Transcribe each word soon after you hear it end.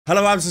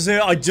Hello, Albsterz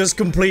here. I just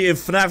completed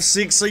FNAF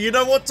 6, so you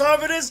know what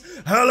time it is?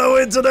 Hello,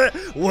 Internet!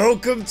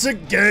 Welcome to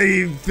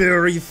Game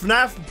Theory.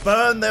 FNAF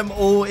burn them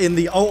all in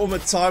the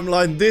ultimate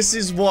timeline. This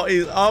is what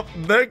is up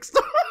next.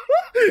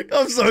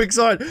 I'm so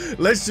excited.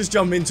 Let's just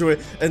jump into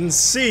it and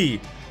see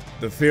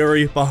the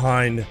theory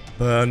behind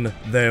burn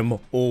them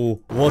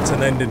all. What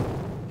an ending.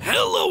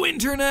 Hello,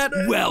 Internet!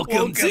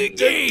 Welcome to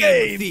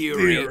Game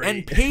Theory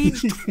and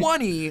page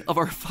 20 of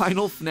our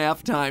final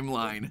FNAF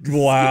timeline.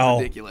 Wow.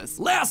 Ridiculous.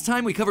 Last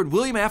time we covered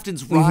William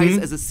Afton's rise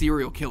as a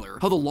serial killer.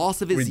 How the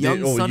loss of his young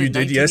son in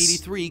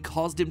 1983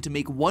 caused him to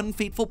make one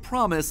fateful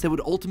promise that would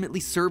ultimately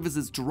serve as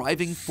his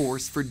driving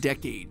force for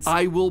decades.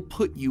 I will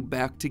put you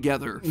back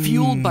together.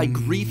 Fueled by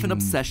grief and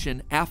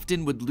obsession,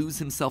 Afton would lose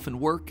himself in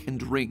work and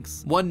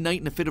drinks. One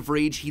night in a fit of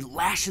rage, he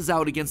lashes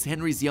out against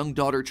Henry's young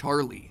daughter,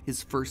 Charlie,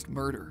 his first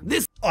murder.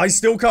 I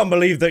still can't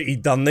believe that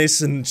he'd done this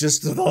and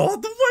just the way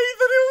that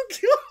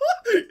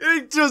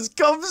it just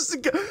comes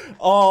together.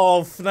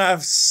 Oh,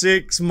 FNAF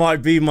 6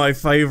 might be my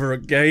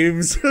favorite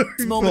games.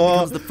 This moment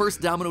becomes the first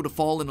domino to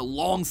fall in a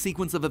long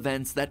sequence of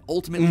events that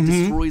ultimately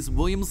destroys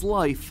William's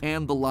life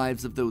and the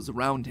lives of those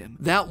around him.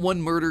 That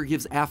one murder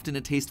gives Afton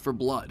a taste for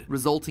blood,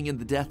 resulting in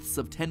the deaths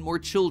of 10 more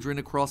children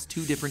across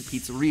 2 different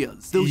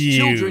pizzerias. Those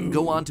children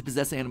go on to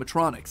possess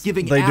animatronics,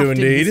 giving Afton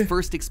his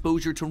first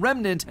exposure to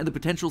Remnant and the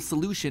potential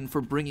solution for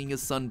bringing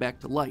his son back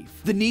to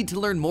life. The need to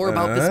learn more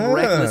about this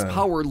miraculous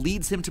power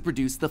leads him to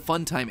produce the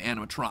Funtime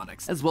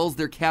animatronics, as well as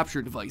their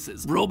capture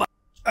devices.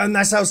 And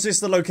that's how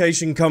Sister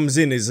Location comes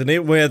in, isn't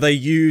it? Where they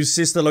use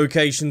Sister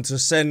Location to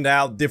send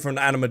out different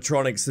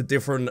animatronics to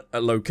different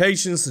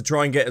locations to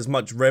try and get as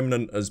much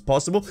Remnant as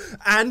possible.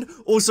 And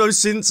also,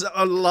 since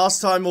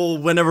last time or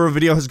whenever a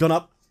video has gone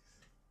up,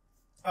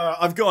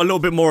 I've got a little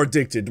bit more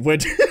addicted.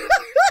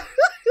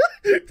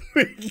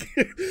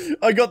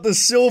 I got the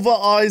Silver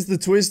Eyes, the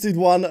Twisted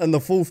One, and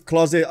the Fourth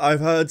Closet. I've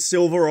heard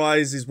Silver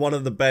Eyes is one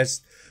of the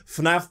best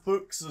FNAF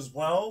books as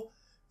well.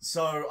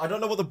 So, I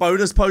don't know what the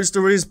bonus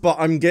poster is, but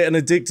I'm getting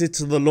addicted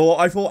to the lore.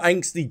 I thought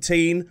Angsty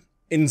Teen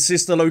in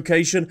Sister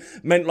Location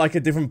meant like a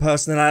different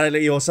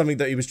personality or something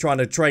that he was trying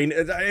to train.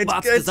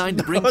 It's designed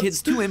to bring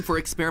kids to him for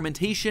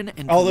experimentation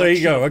and there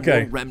you go,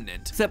 okay.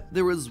 Remnant. Except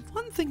there was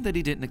one thing that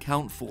he didn't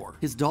account for.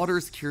 His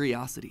daughter's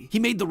curiosity. He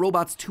made the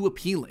robots too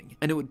appealing,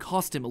 and it would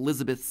cost him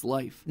Elizabeth's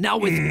life. Now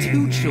with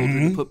 2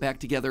 children to put back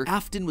together,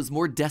 Afton was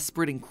more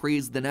desperate and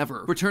crazed than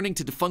ever, returning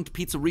to defunct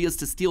pizzerias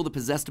to steal the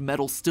possessed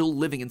metal still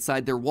living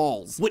inside their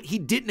walls. What he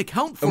didn't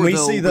account for, we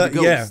see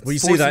that, we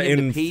see that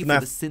in pay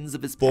for the sins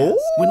of his past.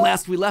 When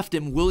last we left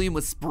him, William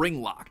was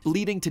spring-locked,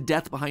 bleeding to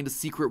death behind a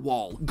secret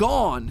wall.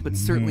 Gone, but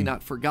certainly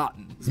not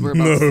forgotten, as we're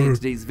about to see in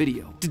today's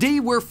video. Today,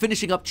 we're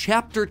finishing up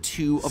Chapter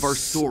 2 of our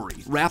story,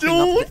 wrapping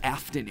up the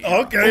Afton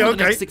era. Over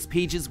the next 6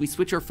 pages, we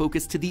switch our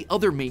focus to the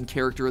other main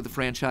character of the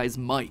franchise,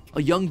 Mike,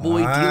 a young boy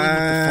dealing with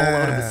the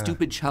fallout of a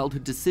stupid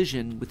childhood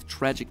decision with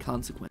tragic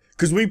consequences.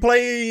 Because we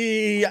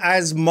play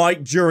as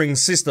Mike during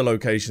Sister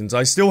Locations.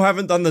 I still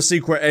haven't done the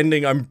secret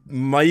ending. I'm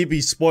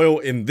maybe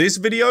spoiled in this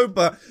video,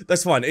 but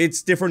that's fine.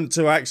 It's different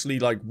to actually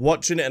like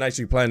watching it and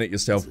actually playing it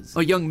yourself.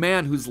 A young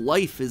man whose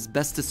life is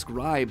best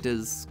described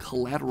as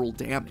collateral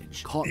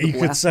damage, caught in the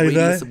blast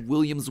radius of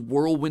William's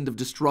whirlwind of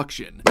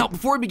destruction. Now,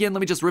 before we begin,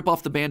 let me just rip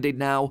off the band-aid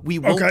now. We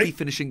won't be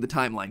finishing the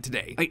timeline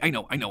today. I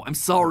know. I'm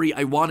sorry,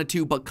 I wanted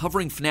to, but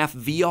covering FNAF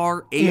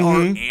VR,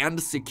 AR, and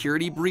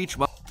Security Breach,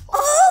 well,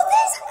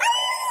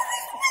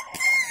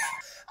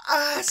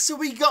 so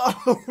we got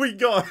all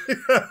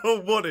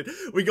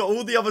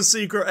the other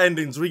secret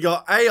endings. We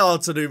got AR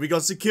to do, we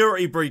got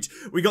Security Breach,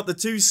 we got the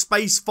 2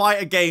 space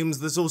fighter games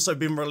that's also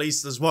been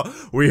released as well.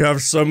 We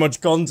have so much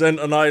content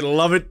and I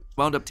love it.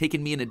 Wound up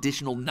taking me an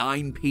additional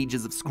 9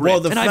 pages of script. Well,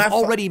 the and I've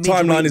already made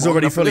timeline is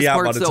already fully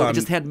out by the time I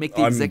just had to make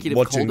the executive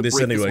call to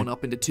break this one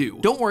up into 2.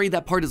 Don't worry,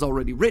 that part is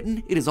already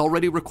written, it is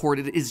already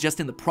recorded, it is just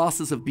in the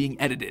process of being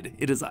edited.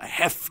 It is a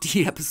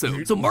hefty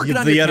episode. So mark it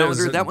on your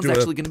calendar, that one's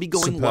actually going to be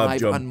going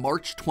live on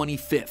March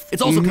 25th.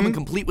 It's also coming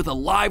complete with a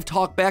live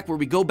talk back where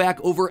we go back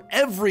over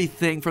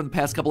everything from the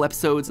past couple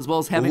episodes, as well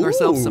as having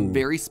ourselves some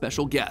very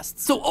special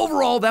guests. So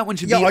overall, that one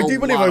should be a lot of fun. Yeah, I do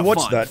believe I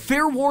watched that.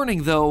 Fair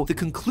warning though, the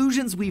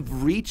conclusions we've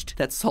reached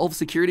that solve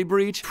Security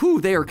Breach,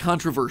 they are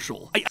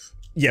controversial.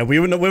 Yeah,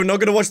 we're not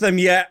going to watch them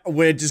yet.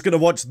 We're just going to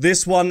watch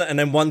this one, and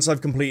then once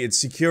I've completed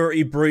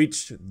Security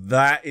Breach,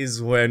 that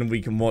is when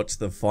we can watch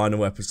the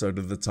final episode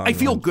of the timeline. I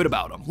feel good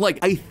about them. Like,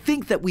 I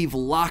think that we've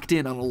locked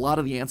in on a lot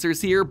of the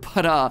answers here,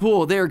 but,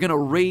 they're going to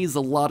raise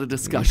a lot of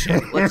discussion.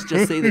 Let's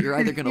just say that you're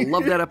either going to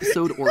love that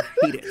episode or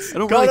hate it. I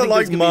don't really think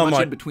there's going to be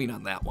much in between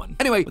on that one.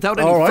 Anyway, without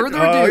any further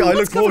ado,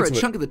 let's cover a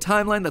chunk of the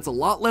timeline that's a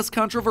lot less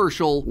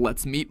controversial.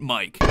 Let's meet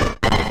Mike.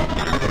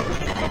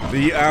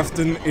 The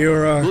Afton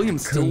era. William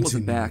still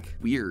wasn't back.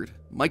 Weird.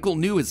 Michael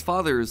knew his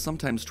father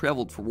sometimes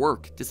traveled for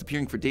work,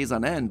 disappearing for days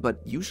on end,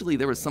 but usually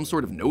there was some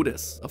sort of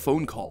notice, a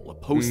phone call, a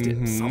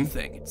post-it,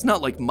 something. It's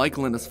not like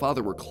Michael and his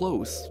father were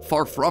close,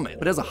 far from it,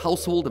 but as a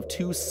household of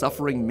 2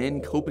 suffering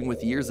men coping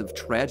with years of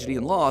tragedy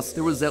and loss,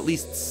 there was at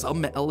least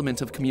some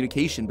element of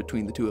communication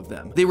between the 2 of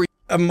them. They were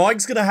And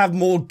Mike's gonna have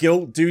more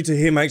guilt due to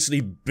him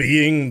actually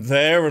being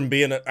there and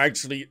being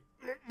actually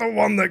the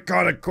one that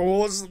kind of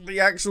caused the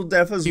actual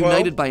death as well.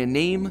 United by a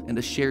name and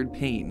a shared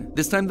pain.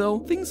 This time though,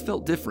 things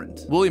felt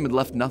different. William had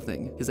left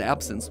nothing. His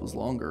absence was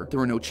longer. There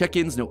were no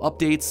check-ins, no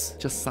updates,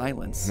 just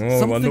silence.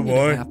 Something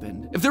had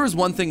happened. If there was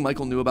one thing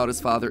Michael knew about his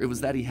father, it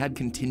was that he had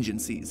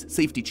contingencies,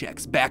 safety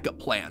checks, backup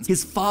plans.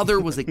 His father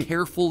was a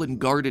careful and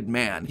guarded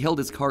man. He held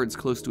his cards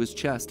close to his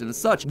chest, and as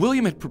such,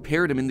 William had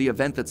prepared him in the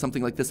event that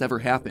something like this ever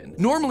happened.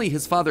 Normally,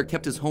 his father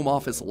kept his home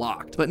office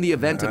locked, but in the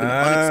event of an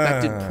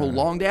unexpected,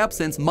 prolonged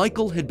absence,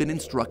 Michael had been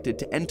instructed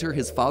to enter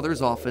his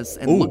father's office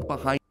and look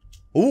behind.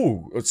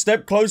 Ooh, a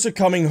step closer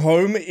coming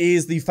home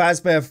is the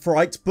Fazbear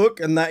Fright book,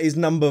 and that is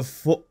number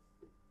 4.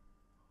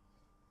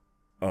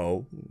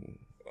 Oh,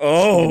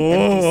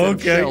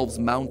 okay. Shelves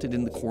mounted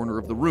in the corner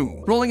of the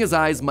room. Rolling his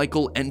eyes,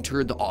 Michael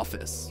entered the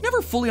office. He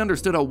never fully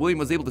understood how William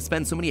was able to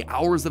spend so many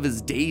hours of his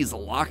days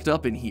locked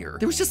up in here.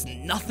 There was just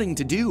nothing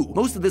to do.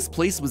 Most of this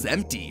place was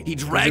empty. He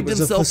dragged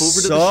himself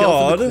over to the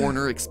shelf in the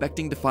corner,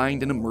 expecting to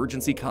find an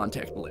emergency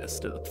contact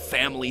list, a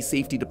family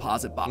safety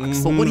deposit box.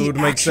 But what he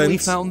actually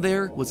found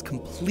there was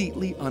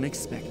completely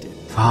unexpected.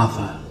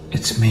 Father,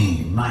 it's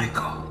me,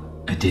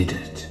 Michael. I did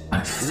it.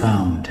 I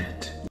found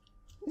it.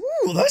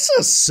 Ooh, that's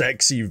a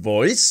sexy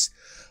voice.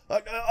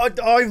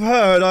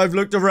 I've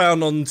looked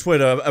around on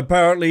Twitter.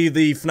 Apparently,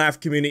 the FNAF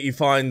community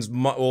finds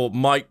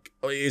Mike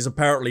is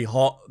apparently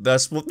hot.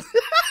 That's what.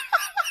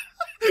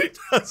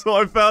 That's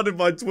what I found in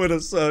my Twitter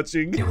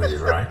searching. It was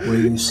right where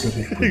you said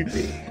it would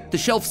be. The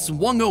shelf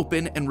swung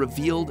open and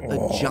revealed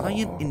a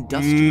giant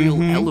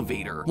industrial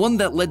elevator, one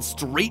that led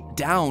straight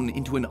down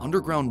into an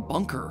underground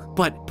bunker.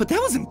 But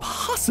that was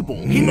impossible.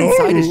 Hidden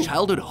inside his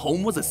childhood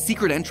home was a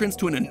secret entrance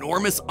to an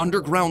enormous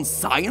underground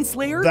science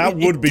lair? That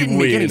would be weird. It didn't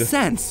make any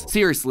sense.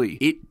 Seriously,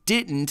 it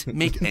didn't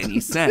make any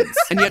sense.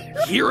 And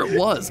yet, here it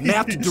was,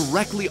 mapped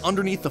directly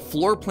underneath the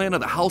floor plan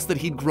of the house that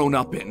he'd grown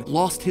up in,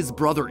 lost his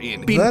brother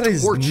in, being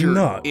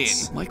tortured in.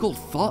 Michael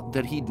thought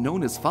that he'd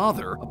known his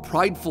father, a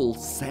prideful,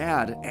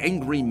 sad,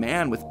 angry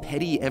man with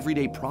petty,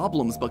 everyday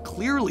problems, but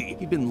clearly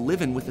he'd been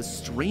living with a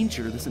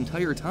stranger this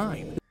entire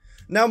time.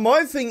 Now,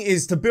 my thing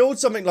is, to build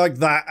something like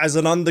that as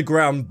an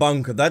underground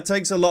bunker, that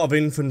takes a lot of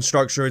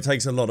infrastructure, it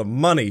takes a lot of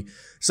money.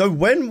 So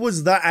when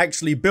was that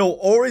actually built?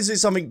 Or is it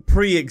something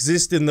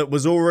pre-existing that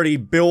was already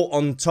built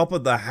on top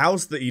of the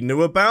house that he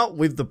knew about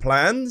with the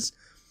plans?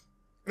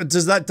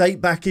 Does that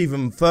date back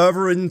even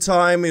further in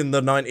time, in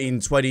the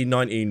 1920s,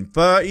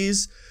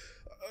 1930s?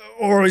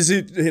 Or is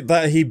it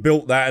that he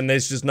built that and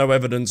there's just no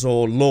evidence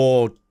or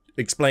law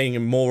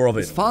explaining more of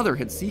it? His father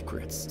had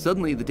secrets.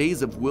 Suddenly, the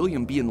days of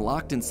William being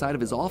locked inside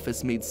of his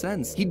office made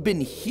sense. He'd been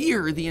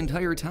here the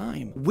entire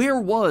time. Where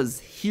was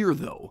here,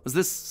 though? Was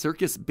this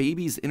Circus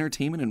Baby's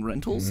Entertainment and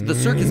Rentals? The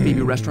Circus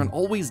Baby restaurant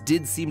always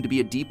did seem to be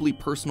a deeply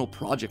personal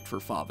project for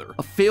father.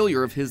 A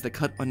failure of his that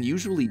cut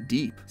unusually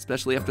deep,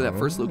 especially after that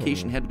first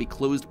location had to be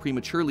closed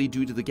prematurely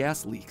due to the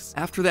gas leaks.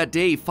 After that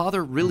day,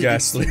 father really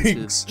did seem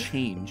to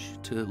change,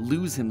 to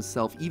lose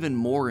himself even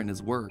more in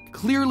his work.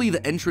 Clearly,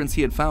 the entrance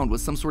he had found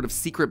was some sort of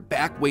secret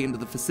back way into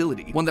the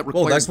facility, one that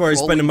required that's where he's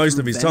spending most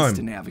of his time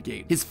to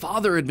navigate. His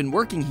father had been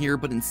working here,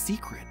 but in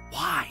secret.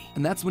 Why?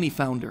 And that's when he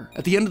found her.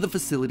 At the end of the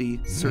facility,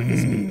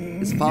 Circus Baby,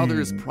 his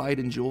father's pride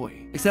and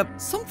joy.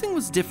 Except something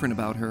was different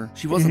about her.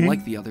 She wasn't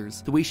like the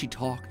others. The way she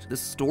talked, the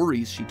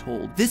stories she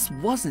told. This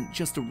wasn't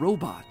just a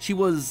robot. She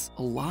was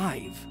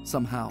alive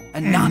somehow.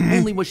 And not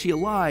only was she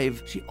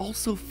alive, she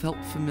also felt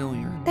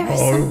familiar. There is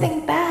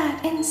something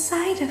bad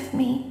inside of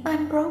me.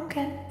 I'm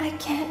broken. I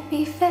can't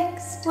be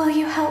fixed. Will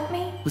you help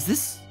me? Was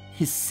this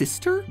his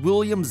sister?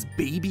 William's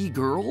baby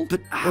girl?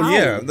 But how? Well,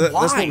 yeah, that's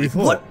what we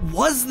thought. What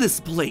was this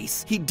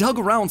place? He dug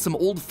around some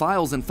old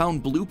files and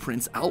found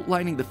blueprints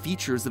outlining the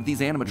features of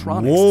these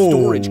animatronics.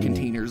 Storage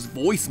containers,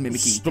 voice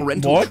mimicking,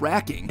 parental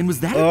tracking. And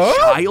was that a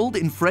child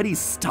in Freddy's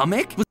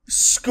stomach?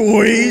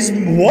 Squeeze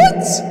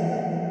what?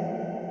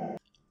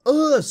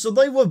 So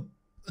they were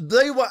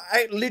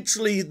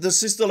literally, the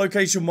sister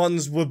location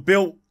ones were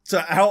built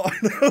to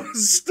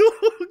store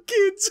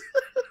kids.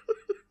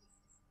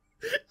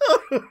 Oh,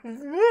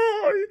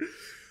 boy.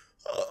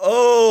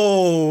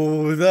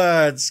 Oh,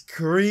 that's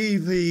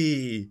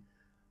creepy.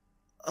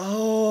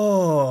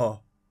 Oh,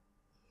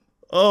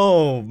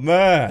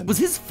 man. Was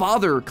his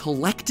father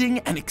collecting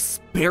and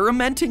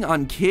experimenting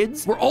on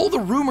kids? Were all the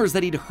rumors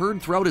that he'd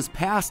heard throughout his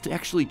past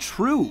actually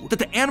true? That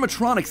the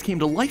animatronics came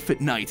to life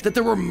at night? That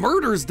there were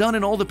murders done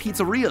in all the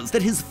pizzerias?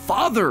 That his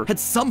father had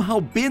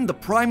somehow been the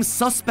prime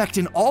suspect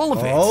in all of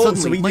it?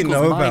 Suddenly, so he Michael's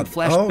didn't know mind about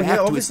flashed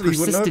back to his he wouldn't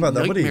know persistent about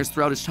that, would he? nightmares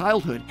throughout his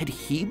childhood. Had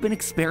he been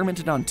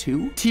experimented on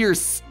too?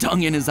 Tears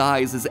stung in his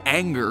eyes as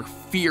anger,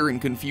 fear, and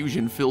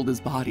confusion filled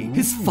his body.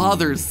 His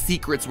father's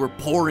secrets were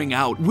pouring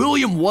out.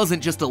 William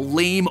wasn't just a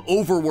lame,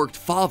 overworked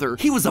father.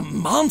 He was a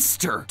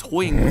monster,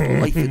 toying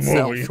with life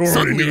itself.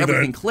 Suddenly,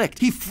 everything clicked.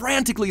 He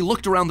frantically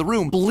looked around the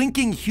room,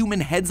 blinking human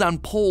heads on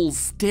poles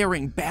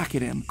staring back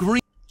at him.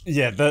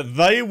 Yeah,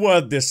 they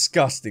were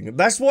disgusting.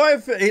 That's why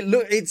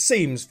it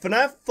seems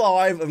FNAF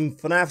 5 and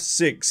FNAF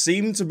 6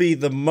 seem to be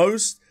the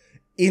most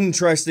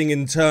interesting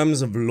in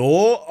terms of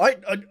lore.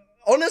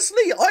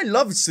 Honestly, I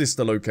love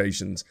sister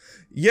locations.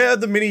 Yeah,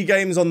 the mini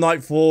games on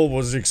Night 4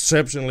 was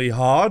exceptionally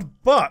hard,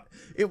 but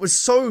it was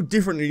so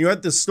different. You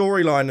had the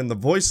storyline and the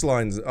voice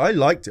lines. I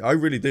liked it. I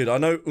really did. I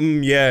know,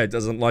 yeah,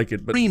 doesn't like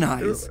it, but... Green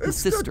eyes, his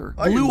sister.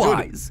 Blue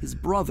eyes, his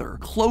brother.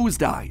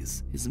 Closed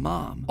eyes, his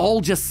mom. All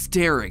just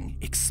staring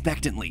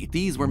expectantly.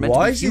 These were meant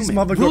to be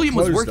human. William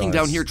was working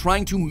down here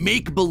trying to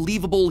make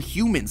believable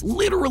humans.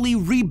 Literally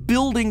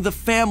rebuilding the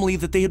family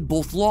that they had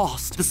both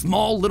lost. The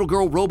small little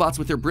girl robots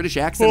with their British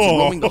accents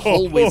roaming the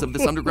hallways of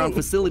this underground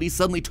facility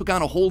suddenly took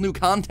on a whole new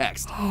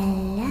context.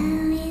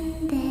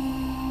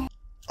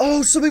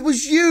 Oh, so it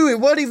was you, it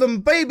weren't even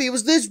baby, it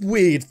was this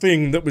weird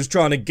thing that was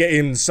trying to get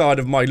inside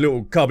of my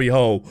little cubby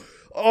hole.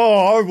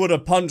 Oh, I would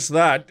have punched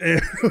that.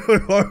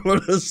 I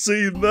would have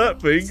seen that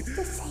thing.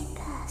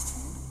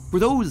 Were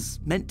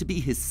those meant to be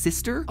his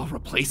sister? A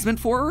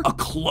replacement for her? A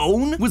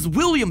clone? Was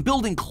William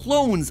building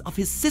clones of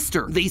his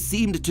sister? They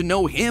seemed to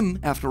know him,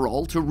 after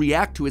all, to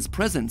react to his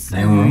presence.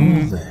 They were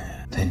all there.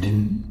 They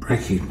didn't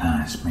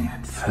recognize me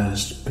at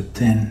first, but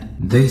then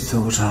they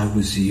thought I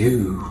was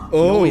you. He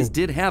always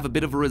did have a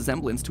bit of a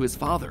resemblance to his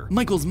father.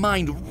 Michael's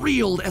mind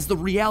reeled as the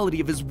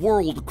reality of his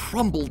world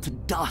crumbled to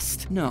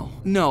dust.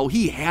 No,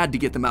 he had to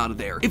get them out of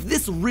there. If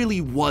this really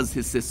was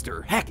his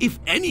sister, heck, if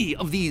any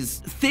of these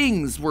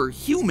things were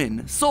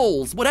human,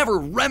 souls, whatever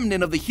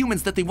remnant of the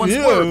humans that they once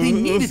were, they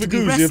needed to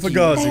be rescued.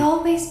 They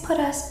always put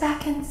us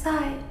back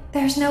inside.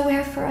 There's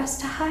nowhere for us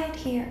to hide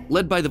here.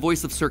 Led by the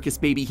voice of Circus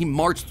Baby, he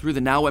marched through the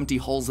now empty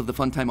halls of the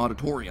Funtime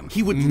Auditorium.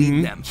 He would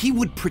lead them. He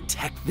would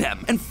protect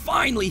them. And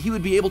finally, he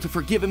would be able to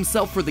forgive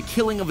himself for the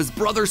killing of his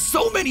brother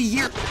so many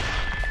years.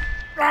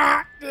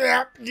 Yeah,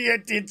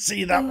 did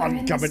see that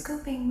one coming. The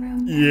scooping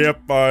room.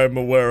 Yep, I'm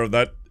aware of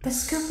that. The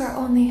scooper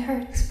only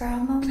hurts for a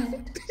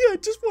moment. Yeah,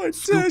 just one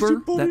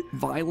Scooper, that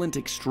violent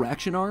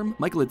extraction arm?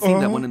 Michael had seen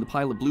that one in the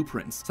pile of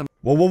blueprints.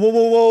 Whoa,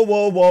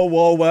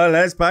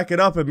 let's back it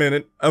up a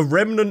minute. A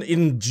remnant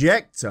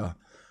injector.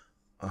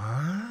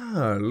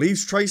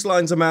 Leaves trace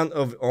lines amount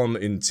on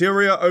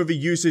interior,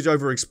 overusage,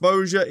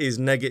 overexposure is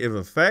negative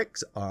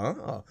effects.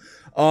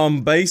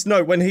 Base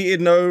note, when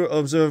heated, no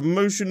observed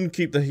motion,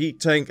 keep the heat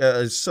tank at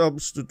a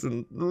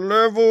substitute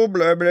level,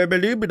 blah, blah,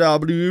 blah, blah,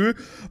 blah.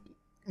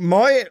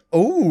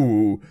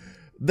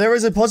 There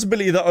is a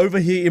possibility that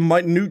overheating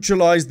might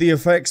neutralize the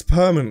effects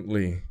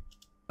permanently.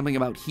 Something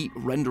about heat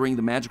rendering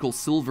the magical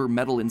silver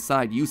metal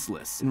inside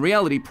useless. In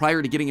reality,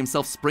 prior to getting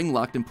himself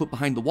spring-locked and put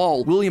behind the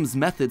wall, William's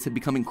methods had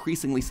become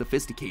increasingly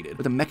sophisticated,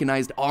 with a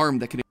mechanized arm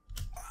that could...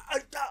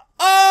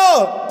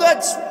 Oh,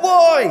 that's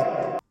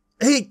why!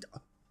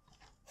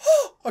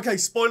 Okay,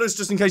 spoilers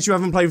just in case you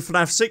haven't played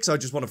FNAF 6, I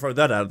just want to throw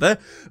that out there.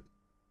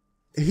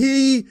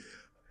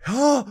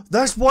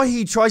 That's why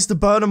he tries to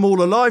burn them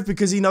all alive,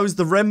 because he knows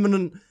the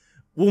remnant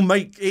will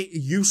make it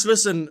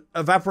useless and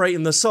evaporate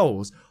in the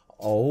souls.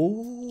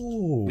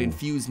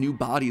 Infuse new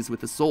bodies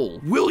with a soul.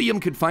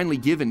 William could finally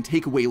give and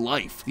take away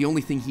life. The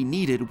only thing he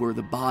needed were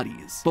the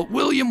bodies. But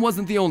William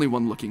wasn't the only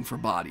one looking for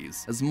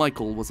bodies, as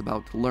Michael was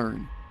about to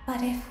learn.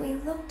 But if we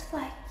looked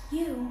like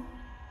you,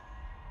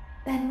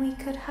 then we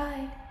could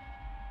hide.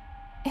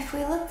 If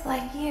we looked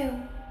like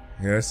you,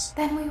 yes,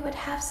 then we would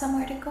have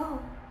somewhere to go.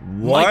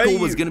 Michael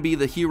was going to be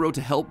the hero to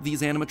help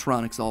these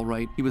animatronics, all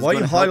right. He was going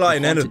to help the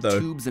haunted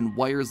tubes and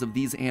wires of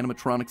these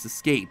animatronics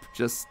escape,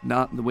 just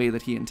not in the way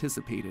that he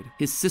anticipated.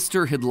 His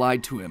sister had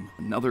lied to him,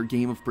 another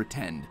game of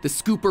pretend. The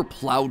scooper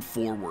plowed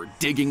forward,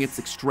 digging its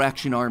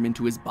extraction arm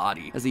into his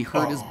body. As he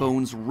heard his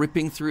bones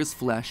ripping through his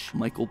flesh,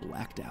 Michael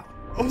blacked out.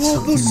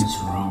 Something is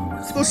wrong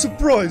with me. I'm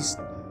surprised.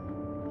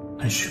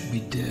 I should be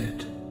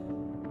dead,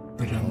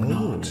 but I'm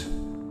not.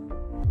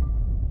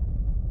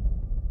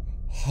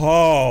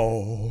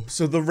 Oh,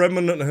 so the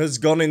remnant has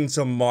gone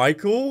into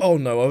Michael? Oh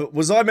no,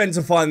 was I meant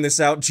to find this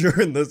out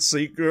during the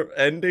secret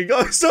ending?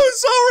 I'm so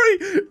sorry!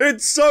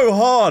 It's so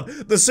hard!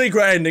 The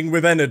secret ending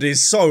with Ennard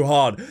is so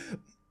hard.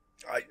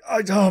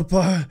 I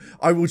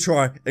will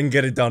try and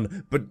get it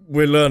done, but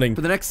we're learning.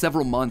 For the next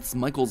several months,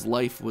 Michael's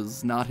life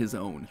was not his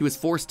own. He was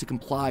forced to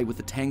comply with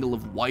the tangle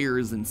of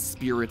wires and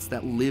spirits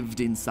that lived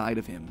inside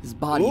of him. His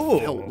body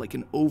felt like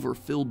an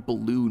overfilled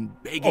balloon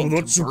begging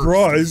to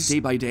burst. Day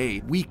by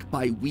day, week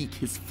by week,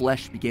 his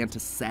flesh began to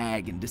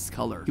sag and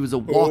discolor. He was a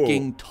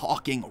walking,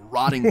 talking,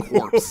 rotting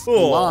corpse,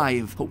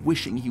 alive, but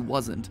wishing he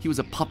wasn't. He was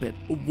a puppet,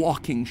 a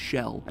walking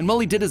shell. And while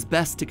he did his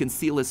best to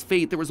conceal his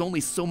fate, there was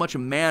only so much a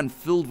man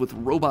filled with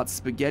robot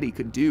spaghetti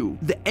could do.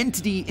 The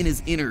entity in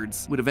his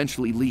innards would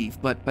eventually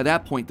leave, but by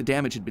that point the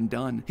damage had been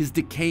done. His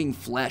decaying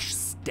flesh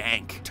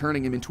stank,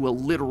 turning him into a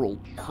literal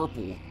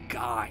purple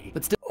guy.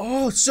 But still—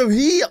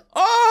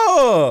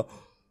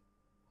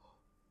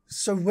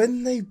 So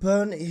when they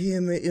burnt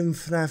him in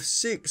FNAF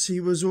 6, he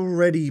was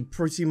already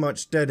pretty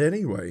much dead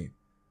anyway.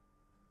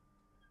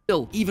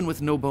 Still, even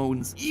with no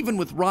bones, even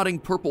with rotting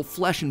purple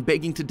flesh and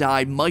begging to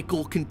die,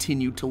 Michael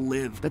continued to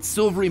live. That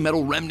silvery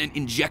metal remnant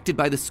injected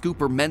by the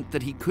scooper meant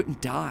that he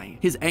couldn't die.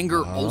 His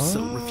anger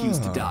also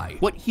refused to die.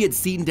 What he had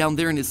seen down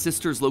there in his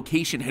sister's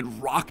location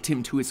had rocked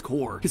him to his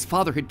core. His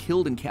father had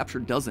killed and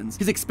captured dozens.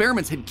 His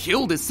experiments had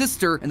killed his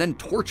sister and then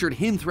tortured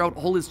him throughout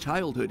all his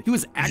childhood. He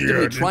was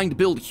actively trying to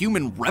build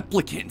human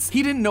replicants.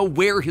 He didn't know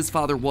where his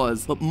father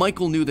was, but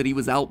Michael knew that he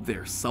was out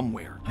there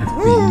somewhere. I've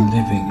been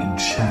living in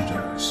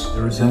shadows.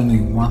 There is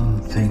only one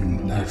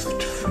thing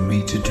left for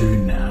me to do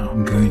now.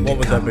 I'm going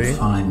to come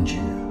find you.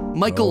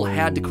 Michael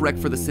had to correct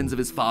for the sins of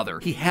his father.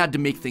 He had to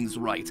make things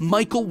right.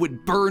 Michael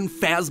would burn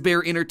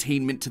Fazbear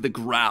Entertainment to the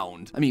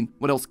ground. I mean,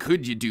 what else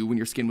could you do when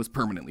your skin was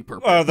permanently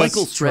purple?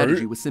 Michael's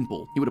strategy was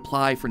simple. He would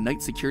apply for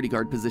night security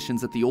guard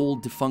positions at the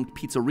old defunct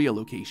pizzeria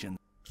location.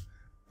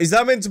 Is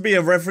that meant to be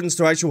a reference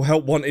to actual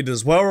Help Wanted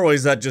as well, or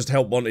is that just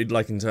Help Wanted,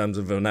 like, in terms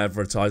of an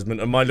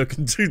advertisement? Am I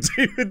looking too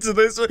deep into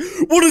this?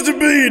 What does it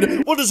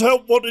mean? What does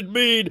Help Wanted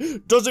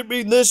mean? Does it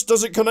mean this?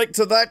 Does it connect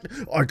to that?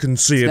 I can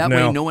see it now.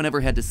 That way, no one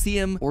ever had to see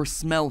him or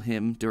smell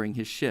him during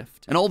his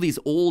shift. And all these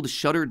old,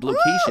 shuttered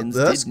locations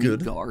did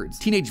need guards.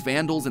 Teenage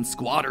vandals and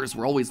squatters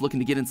were always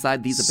looking to get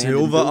inside these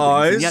abandoned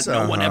buildings, and yet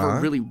no one ever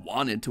really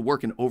wanted to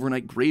work an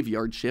overnight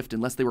graveyard shift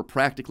unless they were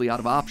practically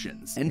out of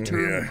options.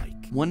 Enter Mike.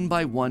 One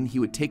by one, he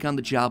would take on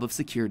the job of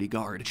security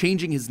guard,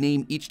 changing his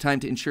name each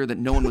time to ensure that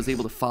no one was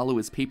able to follow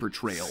his paper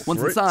trail.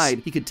 Once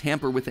inside, he could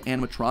tamper with the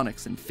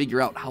animatronics and figure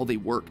out how they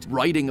worked,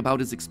 writing about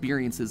his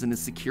experiences in his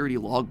security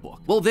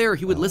logbook. While there,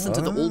 he would listen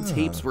to the old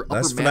tapes where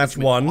upper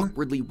management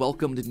awkwardly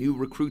welcomed new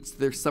recruits to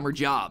their summer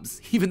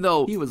jobs, even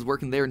though he was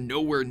working there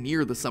nowhere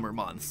near the summer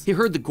months. He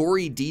heard the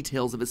gory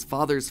details of his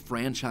father's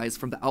franchise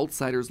from the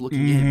outsiders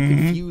looking in,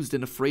 confused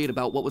and afraid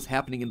about what was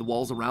happening in the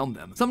walls around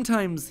them.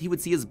 Sometimes he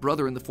would see his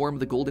brother in the form of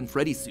the Golden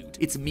Freddy suit.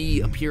 It's me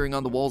appearing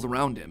on the walls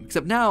around him.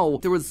 Except now,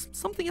 there was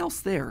something else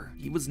there.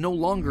 He was no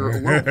longer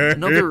alone.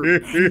 Another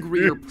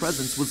angrier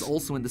presence was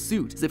also in the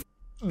suit, as if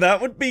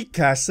that would be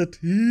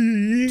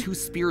Cassidy. two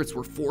spirits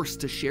were forced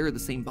to share the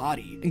same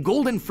body. And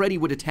Golden Freddy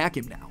would attack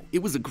him now.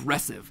 It was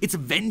aggressive. Its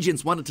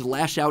vengeance wanted to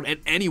lash out at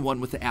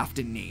anyone with the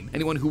Afton name,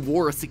 anyone who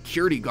wore a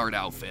security guard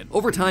outfit.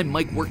 Over time,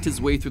 Mike worked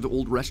his way through the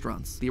old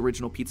restaurants, the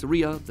original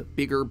pizzeria, the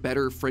bigger,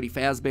 better Freddy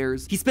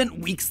Fazbear's. He spent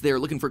weeks there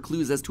looking for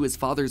clues as to his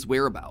father's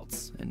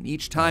whereabouts. And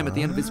each time at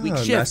the end of his week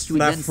shift, he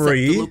would then set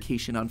the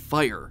location on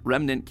fire.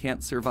 Remnant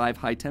can't survive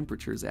high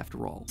temperatures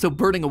after all. So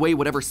burning away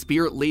whatever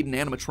spirit-laden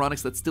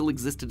animatronics that still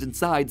existed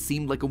inside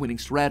seemed like a winning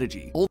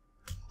strategy.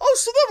 Oh,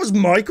 so that was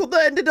Michael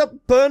that ended up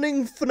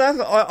burning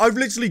FNAF? I've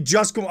literally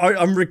just...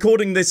 I'm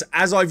recording this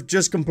as I've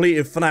just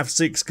completed FNAF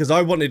 6 because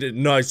I wanted it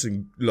nice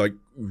and, like,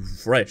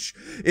 fresh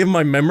in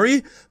my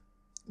memory.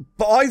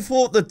 But I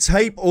thought the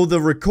tape or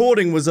the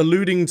recording was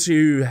alluding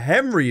to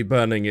Henry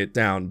burning it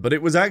down, but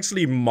it was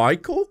actually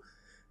Michael?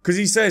 Because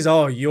he says,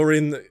 oh,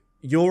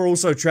 you're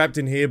also trapped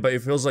in here, but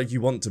it feels like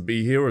you want to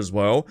be here as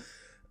well.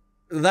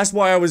 That's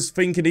why I was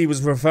thinking he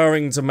was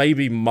referring to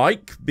maybe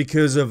Mike,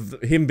 because of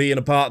him being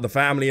a part of the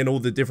family and all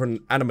the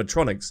different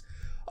animatronics.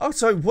 Oh,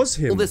 so it was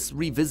him. Well, this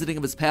revisiting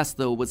of his past,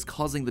 though, was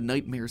causing the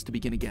nightmares to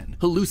begin again.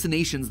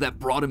 Hallucinations that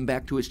brought him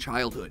back to his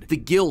childhood. The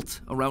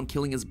guilt around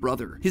killing his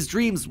brother. His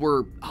dreams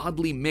were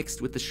oddly mixed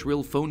with the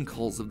shrill phone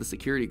calls of the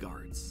security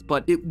guards.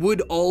 But it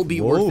would all be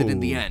worth it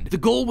in the end. The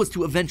goal was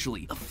to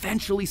eventually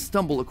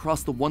stumble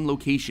across the one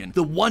location,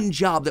 the one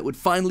job that would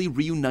finally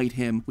reunite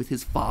him with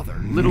his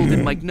father. Little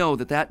did Mike know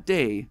that that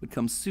day would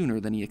come sooner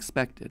than he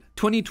expected.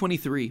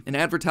 2023, an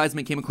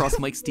advertisement came across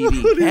Mike's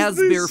TV.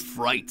 Fazbear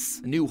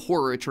Frights, a new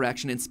horror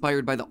attraction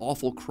inspired by the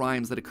awful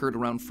crimes that occurred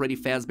around Freddy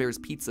Fazbear's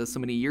Pizza so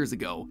many years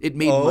ago. It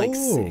made Mike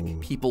sick.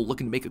 People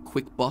looking to make a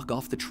quick buck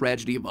off the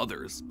tragedy of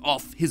others,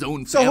 off his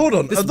own family. So hold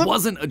on. This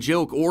wasn't a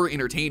joke or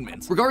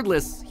entertainment.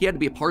 Regardless, he had to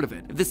be a part of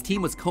it. If this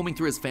team was combing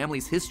through his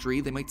family's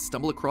history, they might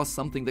stumble across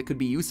something that could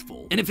be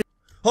useful. And if it—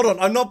 Hold on,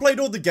 I've not played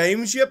all the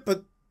games yet,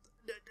 but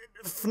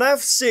FNAF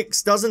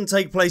 6 doesn't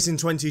take place in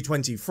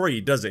 2023,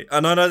 does it?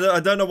 And I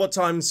don't know what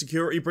time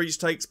Security Breach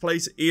takes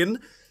place in.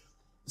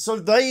 So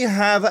they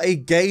have a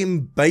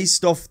game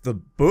based off the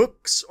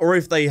books, or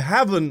if they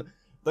haven't,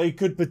 they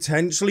could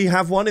potentially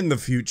have one in the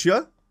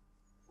future.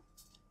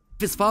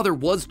 If his father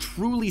was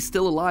truly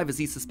still alive as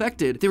he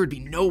suspected, there would be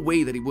no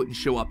way that he wouldn't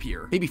show up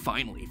here. Maybe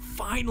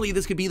finally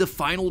this could be the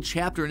final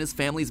chapter in his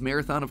family's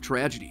marathon of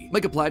tragedy.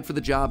 Mike applied for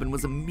the job and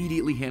was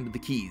immediately handed the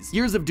keys.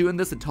 Years of doing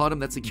this had taught him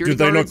that security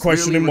guards did they not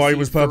question him why he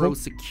was purple?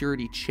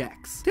 Security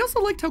checks. They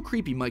also liked how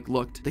creepy Mike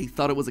looked. They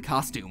thought it was a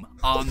costume,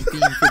 on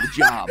theme for the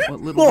job.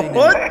 What little they knew.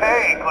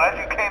 Hey, glad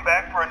you came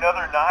back for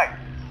another night.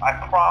 I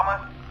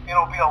promise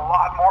it'll be a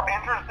lot more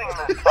interesting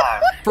this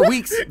time. For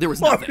weeks, there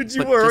was nothing, Why did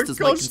you but wear just a as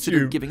Mike costume?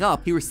 considered giving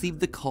up, he received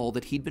the call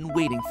that he'd been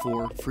waiting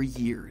for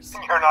years.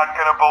 You're not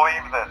gonna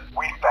believe this.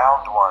 We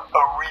found one.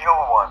 A real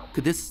one.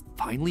 Could this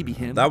finally be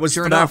him? That was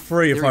Sure FNAF enough,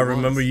 3, if there I he was,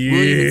 remember.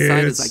 William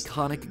inside his Yes.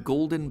 iconic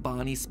golden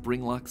Bonnie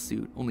springlock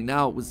suit, only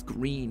now it was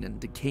green and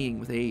decaying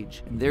with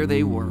age. And there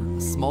they were,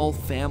 a small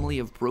family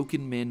of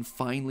broken men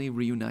finally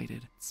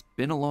reunited. It's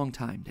been a long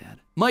time, Dad.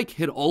 Mike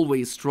had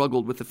always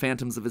struggled with the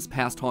phantoms of his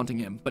past haunting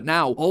him, but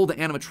now all the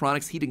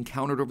animatronics he'd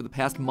encountered over the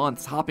past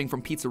months hopping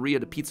from pizzeria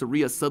to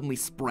pizzeria suddenly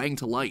sprang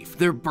to life,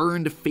 their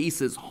burned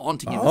faces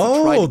haunting him as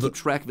he tried to keep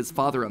track of his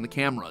father on the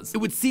cameras. It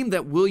would seem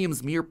that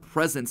William's mere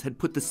presence had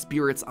put the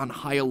spirits on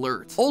high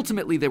alert.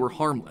 Ultimately, they were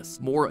harmless,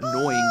 more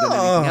annoying than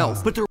anything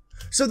else, but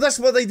so that's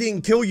why they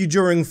didn't kill you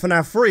during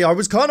FNAF 3. I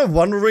was kind of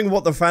wondering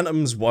what the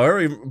phantoms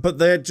were, but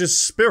they're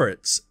just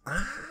spirits.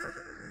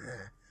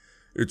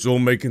 It's all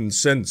making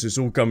sense. It's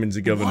all coming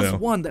together now. There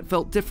was one that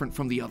felt different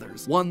from the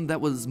others. One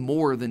that was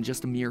more than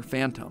just a mere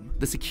phantom.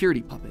 The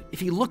security puppet. If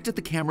he looked at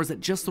the cameras at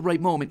just the right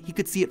moment, he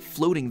could see it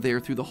floating there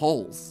through the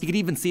halls. He could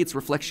even see its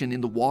reflection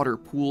in the water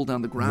pooled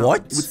on the ground.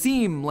 What? It would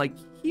seem like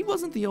he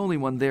wasn't the only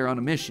one there on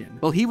a mission.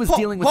 While he was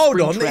dealing with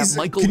Springtrap,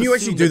 Michael can you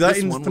actually do that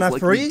in FNAF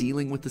 3?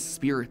 Dealing with the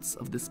spirits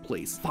of this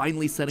place,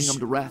 finally setting them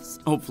to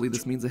rest. Hopefully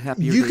this means a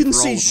happier You day can for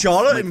see all of us,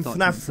 Charlotte Mike in thought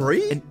FNAF to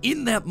 3? And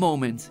in that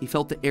moment, he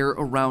felt the air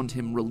around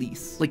him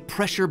release, like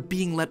pressure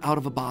being let out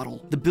of a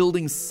bottle. The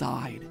building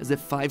sighed, as if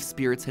 5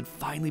 spirits had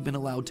finally been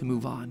allowed to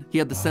move on. He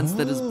had the sense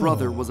that his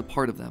brother was a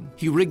part of them.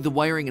 He rigged the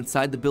wiring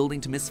inside the building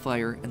to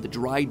misfire, and the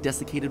dry,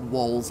 desiccated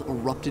walls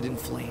erupted in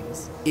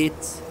flames.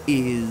 It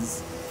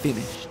is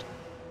finished.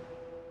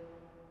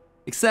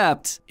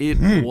 Except, it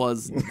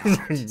was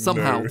not.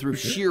 Somehow, through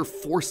sheer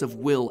force of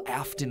will,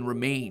 Afton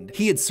remained.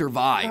 He had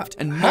survived,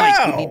 and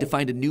Mike would need to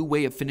find a new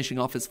way of finishing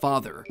off his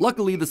father.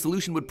 Luckily, the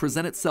solution would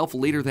present itself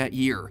later that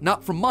year.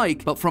 Not from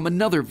Mike, but from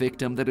another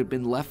victim that had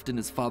been left in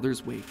his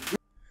father's wake.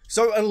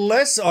 So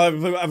unless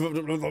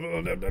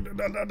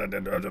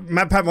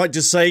Matt Pat might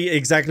just say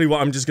exactly what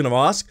I'm just going to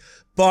ask,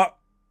 but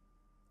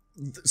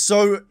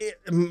so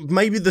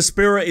maybe the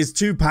spirit is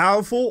too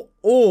powerful,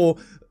 or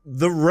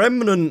the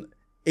remnant,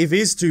 if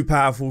is too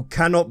powerful,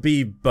 cannot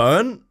be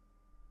burnt?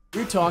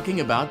 We're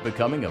talking about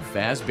becoming a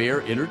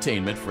Fazbear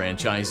Entertainment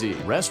franchisee.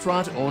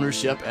 Restaurant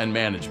ownership and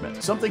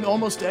management. Something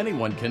almost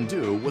anyone can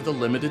do with a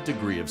limited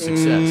degree of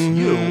success.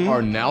 You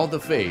are now the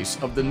face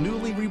of the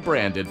newly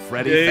rebranded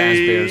Freddy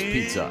Fazbear's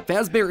Pizza.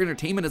 Fazbear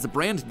Entertainment as a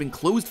brand had been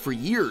closed for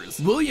years.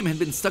 William had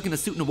been stuck in a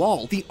suit and a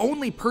wall. The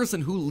only person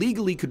who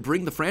legally could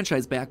bring the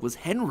franchise back was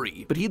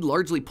Henry, but he'd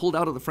largely pulled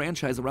out of the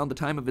franchise around the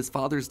time of his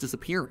father's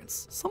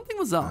disappearance. Something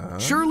was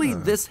up. Surely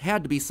this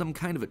had to be some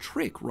kind of a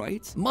trick,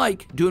 right?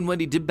 Mike, doing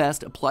what he did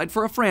best, applied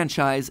for a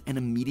franchise and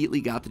immediately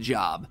got the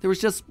job. There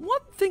was just one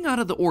thing out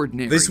of the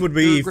ordinary. This would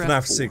be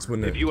FNAF 6,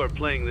 wouldn't it? If you are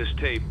playing this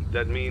tape,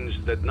 that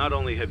means that not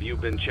only have you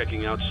been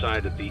checking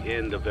outside at the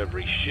end of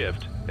every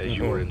shift, as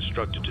you were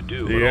instructed to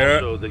do, but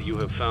also that you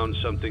have found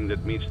something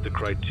that meets the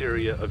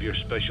criteria of your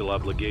special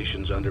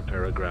obligations under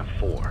paragraph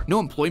 4. No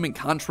employment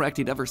contract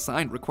he'd ever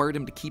signed required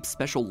him to keep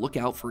special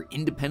lookout for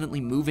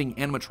independently moving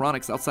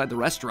animatronics outside the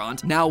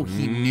restaurant. Now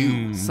he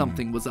knew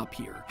something was up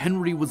here.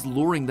 Henry was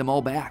luring them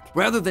all back.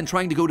 Rather than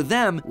trying to go to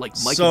them, like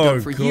Mike had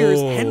done for years,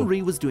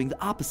 Henry was doing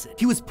the opposite.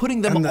 He was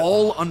putting them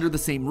all under the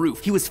same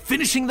roof. He was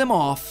finishing them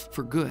off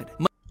for good.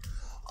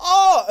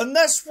 And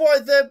that's why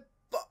they're...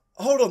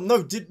 Hold on,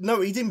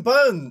 no, he didn't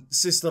burn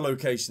sister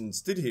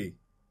locations, did he?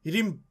 He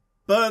didn't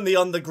burn the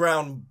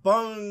underground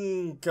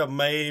bunker,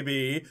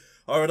 maybe.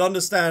 I would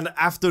understand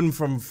Afton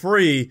from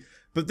 3,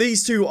 but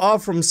these two are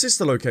from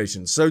sister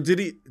locations. So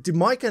did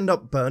Mike end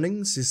up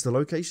burning sister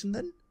location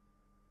then?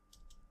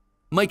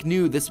 Mike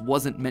knew this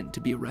wasn't meant to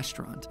be a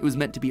restaurant. It was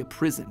meant to be a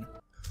prison.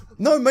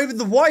 No, maybe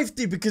the wife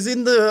did, because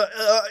in the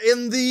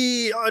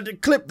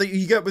clip that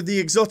you get with the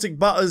exotic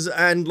butters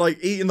and like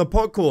eating the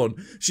popcorn,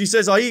 she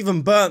says, "I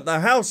even burnt the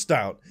house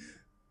down."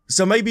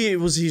 So maybe it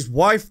was his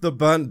wife that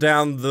burnt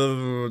down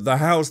the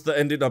house that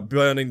ended up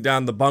burning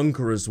down the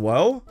bunker as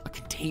well. A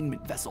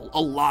containment vessel,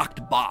 a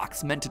locked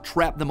box meant to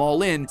trap them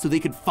all in so they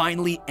could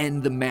finally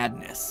end the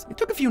madness. It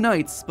took a few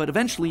nights, but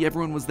eventually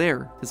everyone was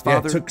there. His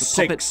father, the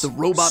puppet, the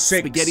robot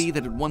spaghetti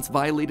that had once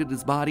violated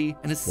his body,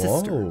 and his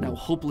sister, now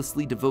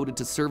hopelessly devoted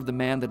to serve the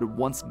man that had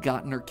once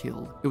gotten her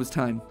killed. It was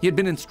time. He had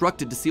been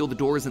instructed to seal the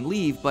doors and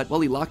leave, but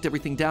while he locked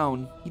everything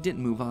down, he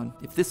didn't move on.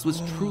 If this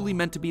was truly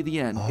meant to be the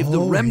end, if the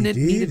remnant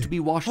needed to be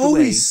washed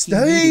away, he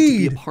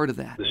needed to be a part of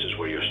that. This is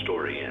where your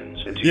story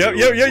ends. And to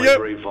you,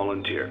 brave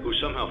volunteer, who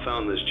somehow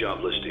found this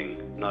job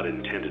listing not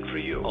intended for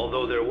you.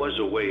 Although there was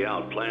a way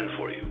out planned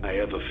for you, I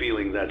have a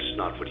feeling that's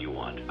not what you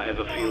want. I have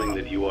a feeling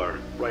that you are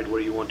right where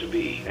you want to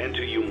be. And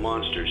to you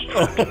monsters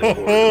trapped in the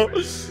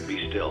corridors,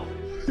 be still.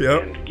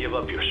 And give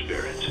up your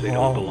spirits. They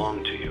don't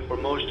belong to you. For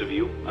most of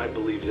you, I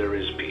believe there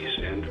is peace,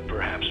 and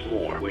perhaps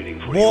more, waiting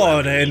for you.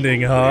 What an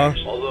ending, huh?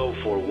 Although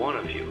for one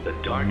of you, the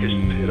darkest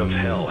pit of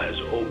hell has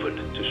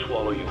opened to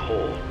swallow you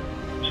whole.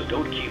 So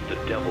don't keep the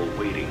devil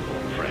waiting,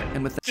 old friend.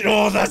 And with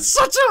that's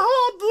such a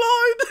hard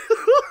line.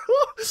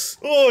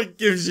 Oh, it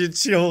gives you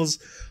chills.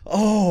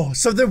 Oh,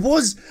 so there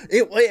was,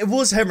 it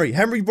was Henry.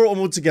 Henry brought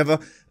them all together.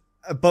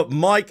 But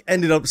Mike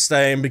ended up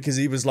staying because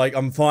he was like,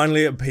 I'm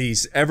finally at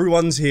peace.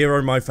 Everyone's here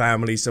in my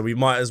family, so we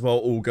might as well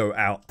all go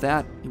out.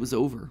 That, it was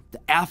over.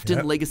 The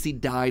Afton legacy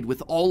died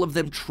with all of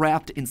them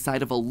trapped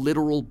inside of a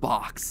literal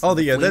box. Oh,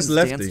 yeah, there's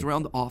Lefty. Danced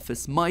around the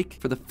office. Mike,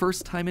 for the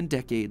first time in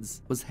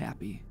decades, was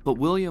happy. But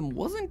William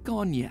wasn't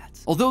gone yet.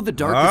 Although the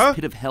darkest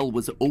pit of hell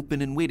was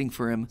open and waiting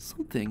for him,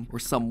 something or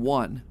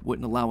someone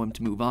wouldn't allow him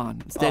to move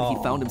on. Instead,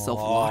 he found himself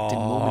locked in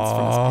moments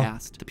from his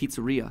past. The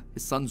pizzeria,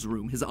 his son's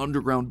room, his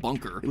underground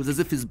bunker. It was as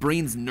if his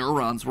brain's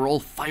neurons were all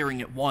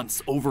firing at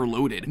once,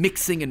 overloaded,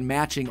 mixing and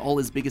matching all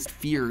his biggest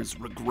fears,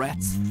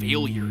 regrets,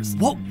 failures.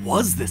 What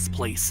was this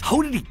place?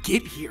 How did he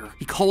get here?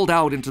 He called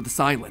out into the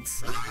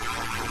silence.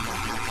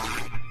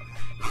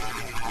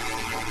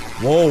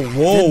 Whoa,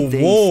 whoa, then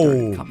they whoa.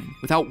 started coming.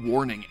 Without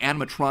warning,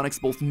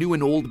 animatronics, both new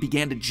and old,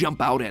 began to jump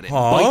out at him,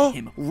 bite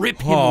him,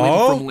 rip him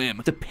limb from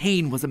limb. The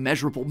pain was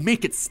immeasurable.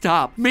 Make it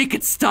stop. Make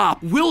it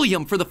stop.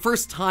 William, for the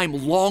first time,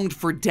 longed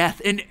for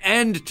death, an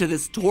end to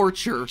this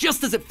torture.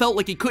 Just as it felt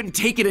like he couldn't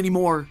take it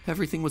anymore,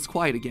 everything was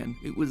quiet again.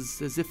 It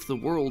was as if the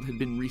world had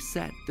been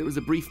reset. There was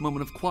a brief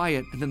moment of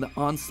quiet, and then the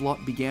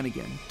onslaught began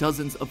again.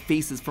 Dozens of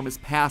faces from his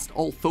past,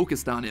 all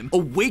focused on him. A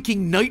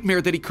waking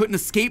nightmare that he couldn't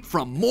escape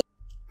from. More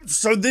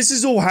So this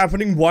is all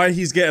happening while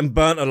he's getting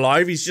burnt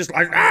alive. He's just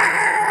like,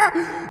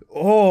 ah!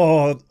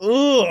 Oh,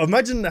 ugh.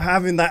 Imagine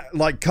having that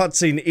like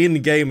cutscene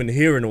in game and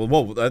hearing all.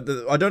 Whoa,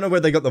 I don't know where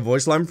they got the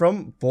voice line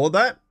from for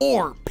that.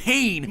 more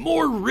pain,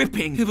 more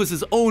ripping. It was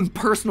his own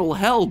personal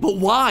hell, but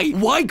why?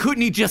 Why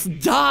couldn't he just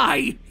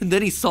die? And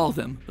then he saw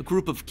them, a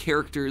group of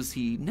characters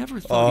he never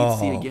thought he'd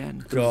see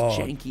again. Those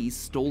janky,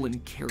 stolen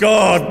characters.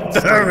 God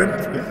damn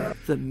it!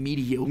 The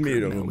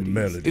mediocre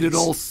melodies. It had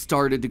all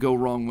started to go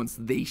wrong once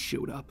they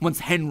showed up. Once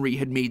Henry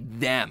had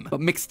made them.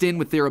 But mixed in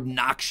with their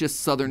obnoxious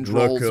southern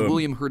drawls,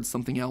 William heard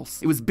something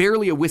else. It was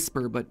barely a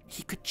whisper, but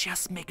he could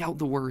just make out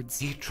the words.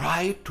 He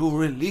tried to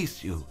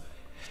release you.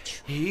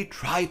 He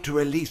tried to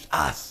release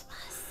us.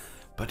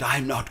 But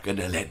I'm not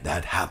gonna let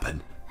that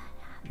happen.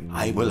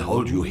 I will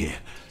hold you here.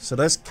 So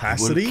that's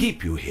Cassidy? I will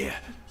keep you here.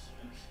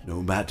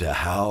 No matter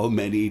how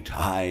many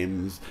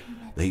times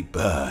they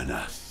burn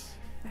us.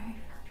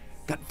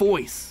 That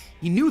voice.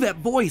 He knew that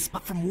voice,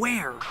 but from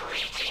where?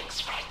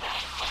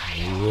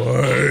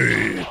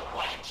 Right.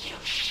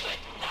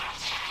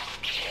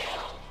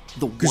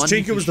 Because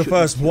Chica was the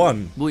first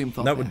one. William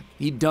thought that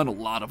he'd done a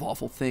lot of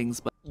awful things,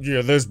 but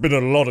yeah, there's been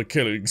a lot of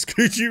killings.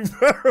 Could you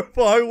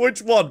verify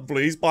which one,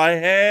 please? By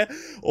hair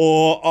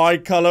or eye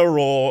color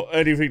or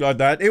anything like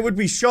that? It would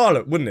be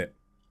Charlotte, wouldn't it?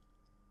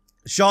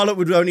 Charlotte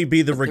would only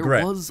be the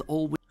regret. There was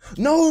always...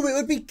 No, it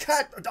would be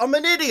I'm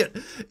an idiot.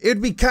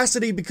 It'd be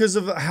Cassidy because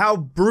of how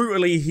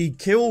brutally he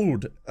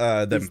killed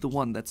them. He's the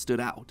one that stood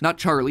out. Not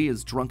Charlie,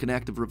 his drunken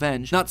act of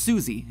revenge. Not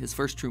Susie, his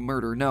first true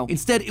murder. No.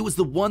 Instead, it was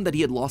the one that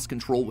he had lost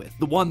control with.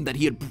 The one that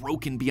he had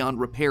broken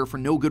beyond repair for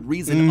no good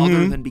reason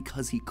other than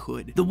because he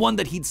could. The one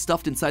that he'd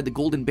stuffed inside the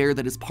golden bear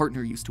that his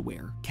partner used to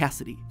wear.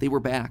 Cassidy. They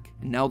were back,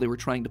 and now they were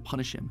trying to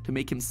punish him, to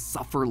make him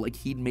suffer like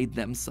he'd made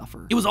them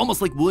suffer. It was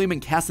almost like William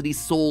and Cassidy's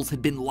souls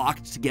had been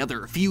locked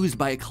together, fused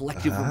by a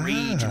collective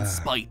rage and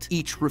spite,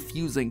 each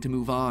refusing to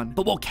move on.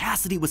 But while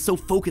Cassidy was so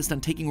focused on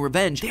taking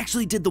revenge, they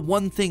actually did the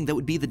one thing that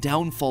would be the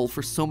downfall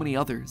for so many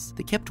others.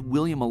 They kept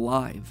William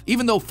alive.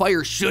 Even though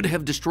fire should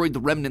have destroyed the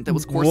remnant that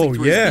was coursing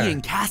through his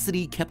being,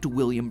 Cassidy kept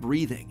William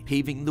breathing,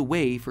 paving the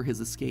way for his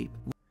escape.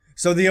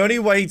 So the only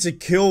way to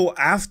kill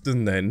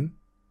Afton then,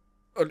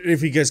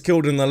 if he gets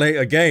killed in the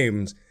later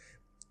games,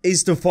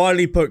 is to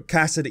finally put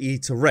Cassidy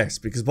to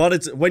rest, because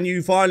when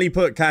you finally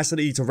put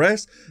Cassidy to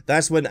rest,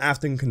 that's when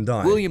Afton can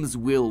die. William's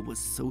will was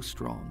so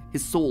strong,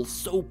 his soul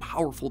so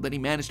powerful that he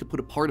managed to put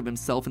a part of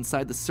himself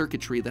inside the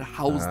circuitry that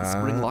housed the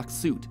spring-locked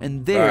suit,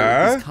 and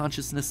there his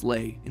consciousness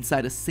lay,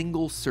 inside a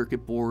single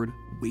circuit board,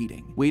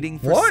 waiting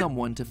for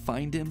someone to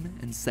find him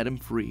and set him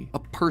free, a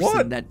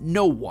person that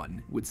no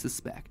one would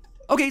suspect.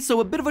 Okay, so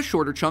a bit of a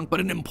shorter chunk,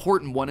 but an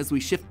important one as we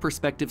shift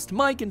perspectives to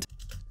Mike and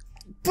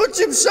puts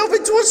himself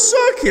into a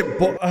circuit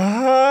board.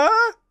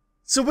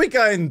 So we're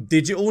going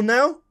digital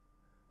now?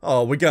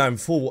 Oh, we're going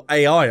full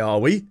AI, are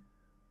we?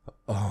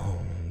 Oh,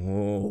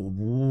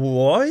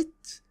 what?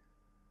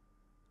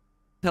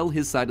 Tell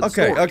his side of the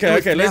story.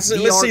 Okay, let's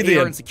see the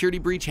AR and security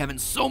breach, having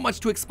so much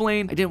to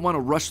explain, I didn't want to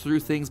rush through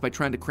things by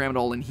trying to cram it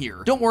all in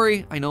here. Don't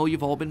worry, I know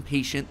you've all been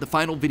patient. The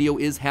final video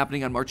is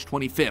happening on March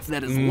 25th.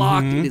 That is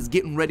locked. It is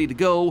getting ready to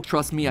go.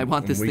 Trust me, I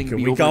want this thing to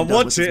be over. We can't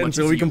watch it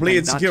until we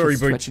complete security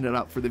breach. Stretching it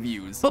out for the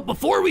views. But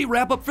before we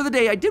wrap up for the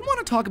day, I did want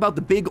to talk about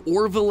the big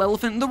Orville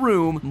elephant in the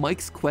room,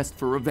 Mike's quest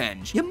for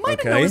revenge. You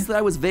might have noticed that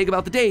I was vague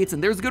about the dates,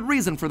 and there's a good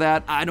reason for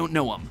that. I don't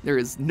know him. There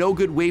is no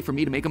good way for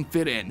me to make him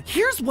fit in.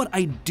 Here's what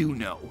I do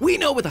know. We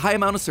know with a high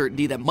amount of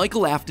certainty that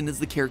Michael Afton is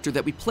the character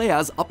that we play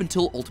as up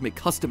until Ultimate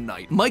Custom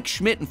Night. Mike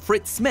Schmidt and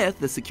Fritz Smith,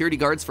 the security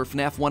guards for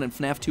FNAF 1 and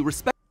FNAF 2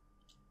 respectively.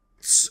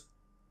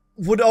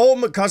 Would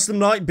Ultimate Custom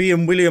Night be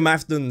in William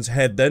Afton's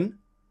head then?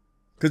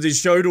 Because it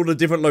showed all the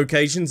different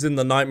locations in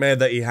the nightmare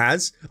that he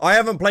has. I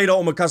haven't played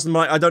Ultimate Custom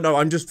Night, I don't know,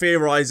 I'm just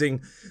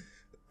theorizing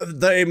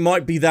that it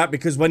might be that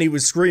because when he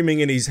was screaming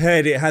in his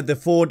head, it had the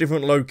 4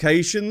 different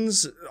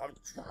locations.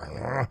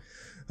 I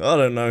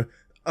don't know.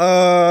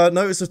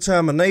 Notice of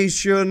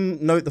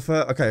termination, note the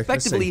first, okay.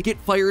 Effectively get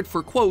fired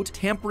for, quote,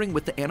 tampering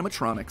with the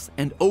animatronics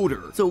and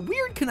odor. So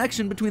weird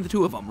connection between the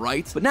two of them,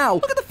 right? But now,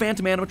 look at the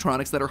phantom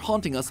animatronics that are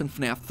haunting us in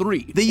FNAF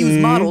 3. They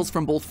use models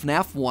from both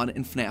FNAF 1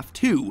 and FNAF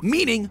 2,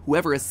 meaning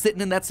whoever is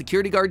sitting in that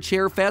security guard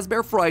chair,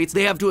 Fazbear Frights,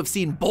 they have to have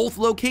seen both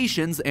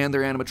locations and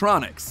their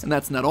animatronics. And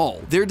that's not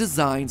all. Their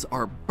designs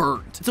are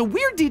burnt. It's a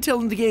weird detail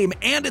in the game,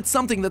 and it's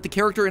something that the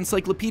character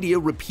encyclopedia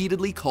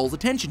repeatedly calls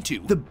attention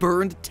to. The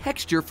burned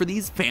texture for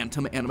these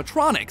phantom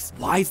animatronics.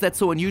 Why is that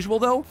so unusual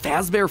though?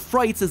 Fazbear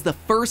Frights is the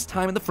first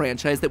time in the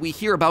franchise that we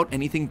hear about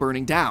anything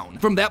burning down.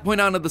 From that point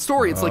on in the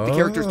story, it's like the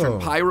characters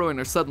turn pyro and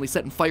are suddenly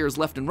setting fires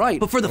left and right.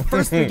 But for the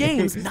first 3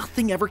 games,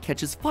 nothing ever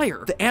catches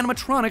fire. The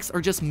animatronics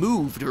are just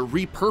moved or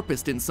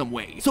repurposed in some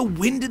way. So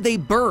when did they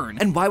burn?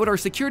 And why would our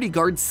security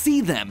guards see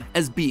them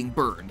as being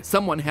burned?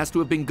 Someone has to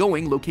have been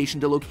going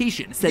location to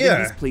location,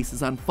 setting these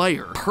places on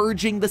fire,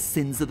 purging the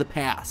sins of the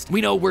past.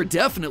 We know we're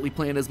definitely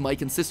playing as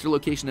Mike and Sister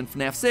Location in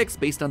FNAF 6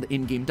 based on the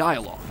in-game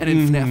dialogue. And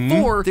in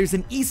FNAF 4, there's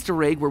an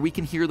Easter egg where we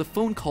can hear the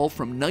phone call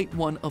from Night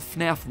 1 of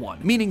FNAF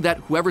 1, meaning that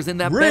whoever's in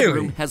that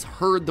bedroom has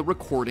heard the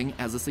recording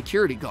as a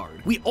security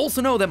guard. We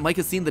also know that Mike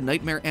has seen the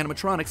nightmare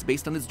animatronics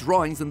based on his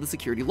drawings in the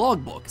security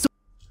logbook.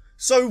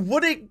 So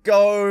would it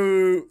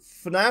go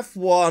FNAF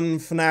 1,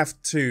 FNAF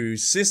 2,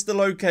 Sister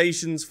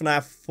Locations,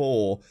 FNAF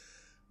 4,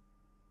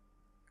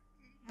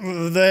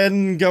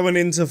 then going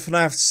into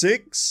FNAF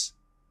 6?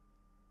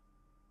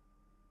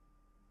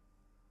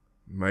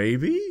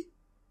 Maybe?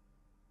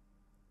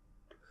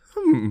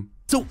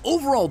 So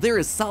overall, there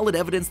is solid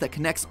evidence that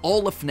connects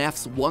all of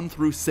FNAFs 1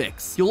 through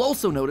 6. You'll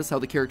also notice how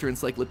the character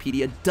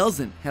encyclopedia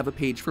doesn't have a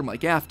page for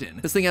Mike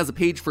Afton. This thing has a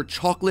page for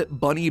Chocolate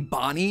Bunny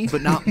Bonnie,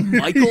 but not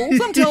Michael.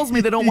 Some tells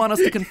me they don't want us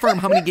to confirm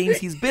how many games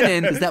he's been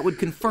in, because that would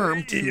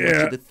confirm too much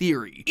of the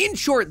theory. In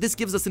short, this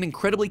gives us an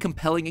incredibly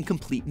compelling and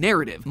complete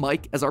narrative.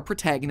 Mike as our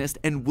protagonist,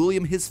 and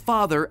William, his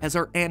father, as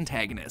our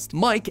antagonist.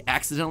 Mike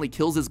accidentally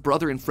kills his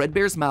brother in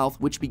Fredbear's mouth,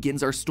 which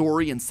begins our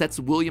story and sets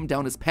William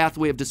down his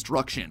pathway of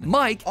destruction.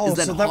 Mike is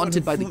then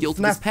haunted by the guilt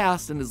of his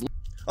past and his...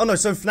 Oh no,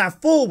 so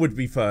FNAF 4 would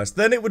be first,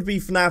 then it would be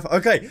FNAF...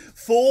 Okay,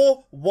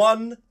 4,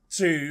 1,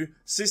 2,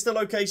 Sister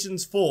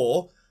Locations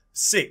 4,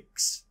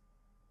 6.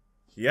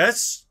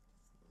 Yes?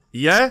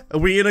 Yeah? Are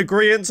we in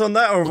agreement on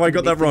that, or have I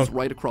got that wrong?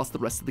 Right across the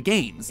rest of the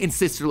games. In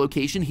Sister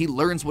Location, he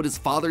learns what his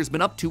father's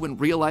been up to and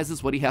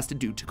realizes what he has to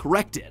do to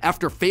correct it.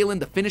 After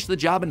failing to finish the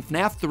job in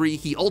FNAF 3,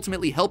 he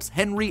ultimately helps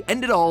Henry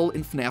end it all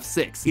in FNAF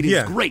 6. It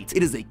is great.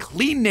 It is a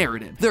clean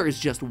narrative. There is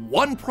just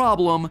one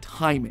problem: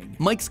 timing.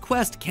 Mike's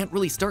quest can't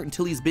really start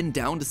until he's been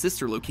down to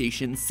Sister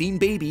Location, seen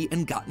baby,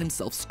 and gotten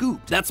himself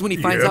scooped. That's when he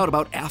finds out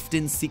about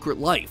Afton's secret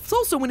life. It's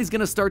also when he's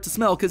gonna start to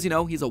smell, because, you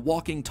know, he's a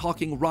walking,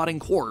 talking, rotting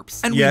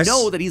corpse. And we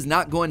know that he's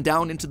not going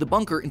down into the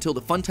bunker until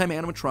the Funtime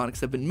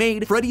animatronics have been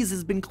made, Freddy's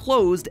has been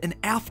closed, and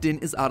Afton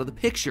is out of the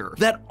picture.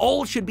 That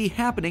all should be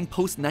happening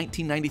post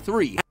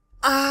 1993.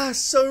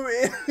 So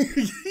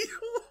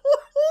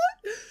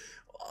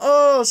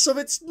oh, so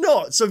it's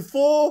not. So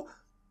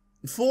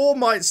 4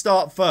 might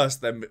start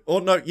first then,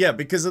 or no, yeah,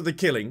 because of the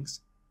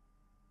killings,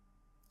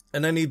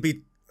 and then he'd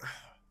be...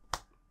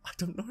 I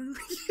don't know.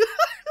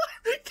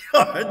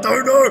 I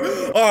don't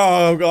know.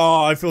 Oh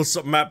god, I feel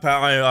so, Matt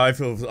Pat. I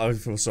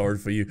feel sorry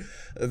for you.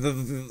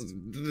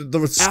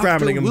 The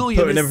scrambling and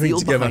putting everything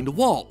together. Behind a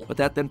wall, but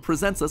that then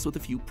presents us with a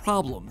few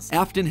problems.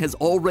 Afton has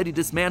already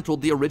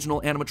dismantled the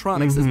original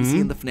animatronics as we see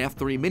in the FNAF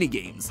 3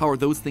 minigames. How are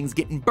those things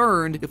getting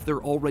burned if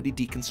they're already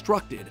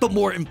deconstructed? But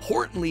more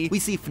importantly, we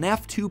see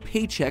FNAF 2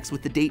 paychecks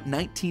with the date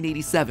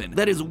 1987.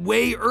 That is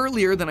way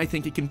earlier than I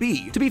think it can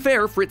be. To be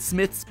fair, Fritz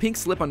Smith's pink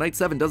slip on night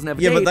 7 doesn't have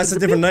a date. Yeah, but that's a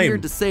different name. It's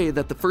weird to say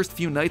that the first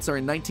few nights are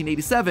in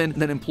 1987,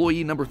 and then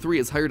employee number 3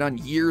 is hired on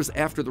years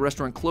after the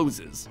restaurant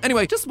closes.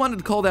 Anyway, just wanted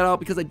to call that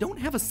out because I don't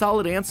have a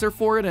solid answer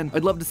for it, and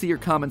I'd love to see your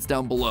comments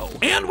down below.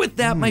 And with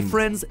that, my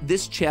friends,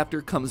 this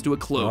chapter comes to a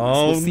close.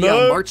 We'll see you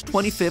on March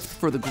 25th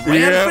for the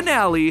grand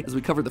finale as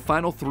we cover the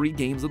final 3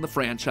 games in the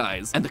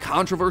franchise and the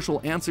controversial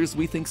answers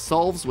we think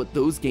solves what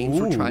those games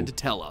were trying to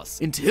tell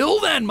us. Until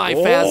then, my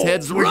fast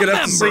heads,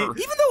 remember,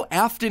 even though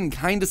Afton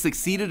kinda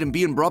succeeded in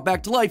being brought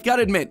back to life,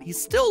 gotta admit,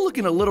 he's still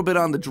looking a little bit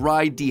on the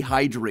dry,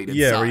 dehydrated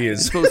side. He is.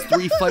 I suppose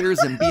 3 fires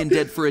and being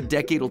dead for a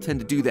decade will tend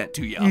to do that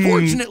to you.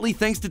 Fortunately,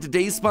 thanks to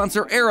today's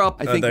sponsor, Air Up,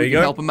 I think we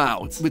can help him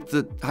out with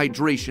the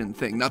hydration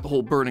thing, not the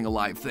whole burning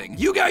alive thing.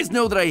 You guys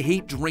know that I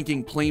hate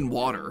drinking plain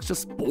water. It's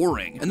just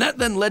boring. And that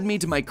then led me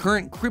to my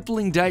current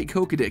crippling Diet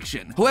Coke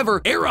addiction.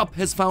 However, Air Up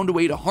has found a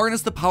way to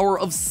harness the power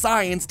of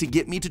science to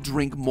get me to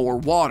drink more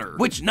water,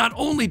 which not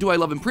only do I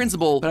love in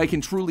principle, but I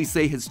can truly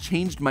say has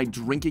changed my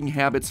drinking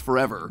habits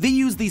forever. They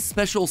use these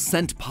special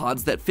scent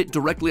pods that fit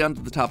directly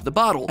onto the top of the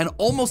bottle, and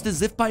almost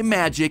as if by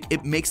magic, magic.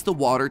 It makes the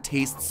water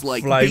taste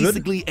like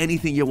basically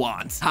anything you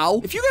want.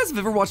 How? If you guys have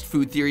ever watched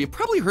Food Theory, you've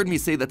probably heard me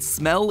say that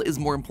smell is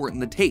more important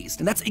than taste,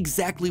 and that's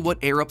exactly what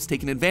Air Up's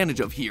taken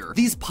advantage of here.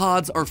 These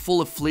pods are full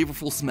of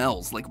flavorful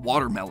smells like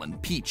watermelon,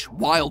 peach,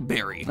 wild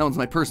berry. That one's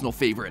my personal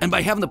favorite. And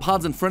by having the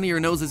pods in front of your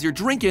nose as you're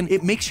drinking,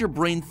 it makes your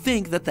brain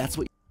think that that's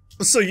what.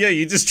 So yeah,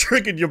 you're just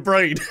tricking your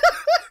brain.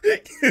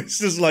 It's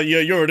just like, yeah,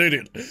 you're an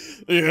idiot.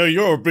 Yeah,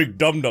 you're a big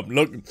dum-dum.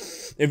 Look,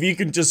 if you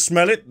can just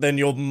smell it, then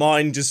your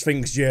mind just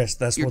thinks, yes,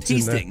 that's what's in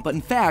there. But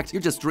in fact,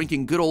 you're just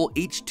drinking good old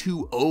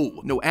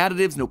H2O. No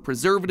additives, no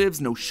preservatives,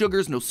 no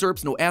sugars, no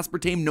syrups, no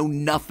aspartame, no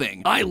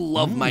nothing. I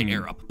love my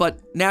Air Up. But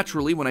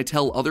naturally, when I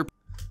tell other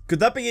could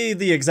that be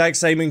the exact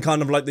same in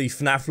kind of like the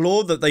FNAF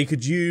lore, that they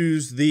could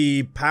use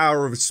the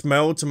power of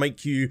smell to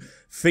make you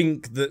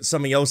think that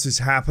something else is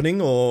happening,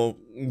 or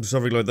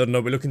something like that?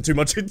 No, we're looking too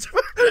much into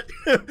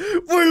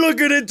it. We're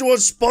looking into a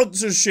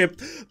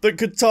sponsorship that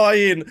could tie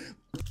in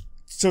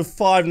to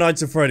Five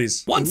Nights at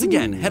Freddy's. Once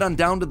again, head on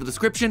down to the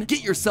description,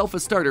 get yourself a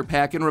starter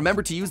pack, and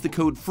remember to use the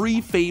code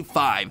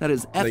FREEFAV5. That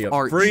is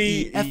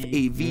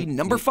FREEFAV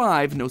number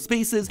 5, no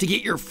spaces, to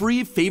get your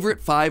free favorite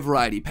 5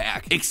 variety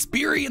pack.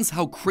 Experience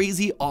how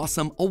crazy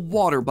awesome a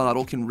water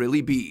bottle can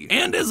really be.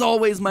 And as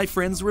always, my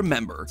friends,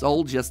 remember, it's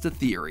all just a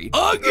theory.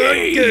 A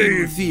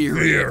game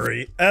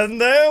theory. And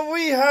there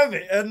we have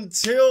it.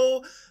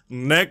 Until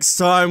next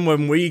time,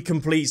 when we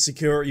complete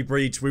Security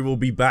Breach, we will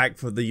be back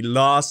for the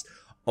last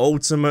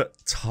Ultimate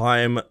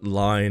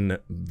Timeline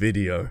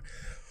video.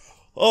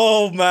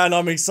 Oh man,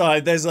 I'm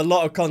excited. There's a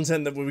lot of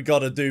content that we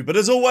gotta do. But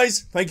as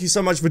always, thank you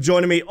so much for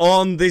joining me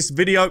on this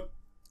video.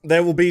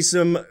 There will be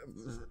some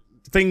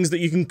things that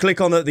you can click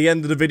on at the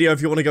end of the video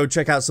if you want to go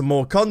check out some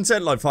more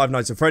content, like Five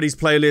Nights at Freddy's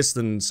playlist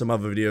and some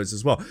other videos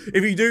as well.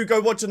 If you do go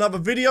watch another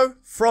video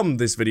from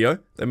this video,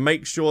 then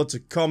make sure to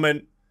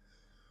comment,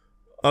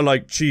 I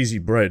like cheesy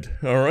bread,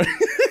 alright?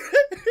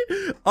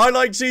 I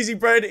like cheesy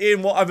bread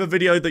in whatever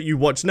video that you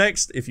watch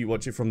next, if you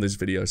watch it from this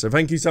video. So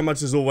thank you so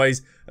much as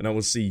always, and I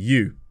will see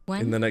you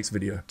in the next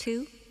video.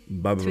 2,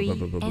 bye, 3, bye,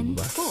 bye, bye, bye, and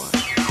bye. 4.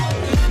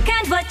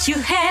 Count what you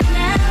have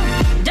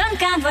now, don't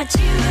count what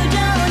you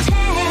don't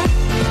have.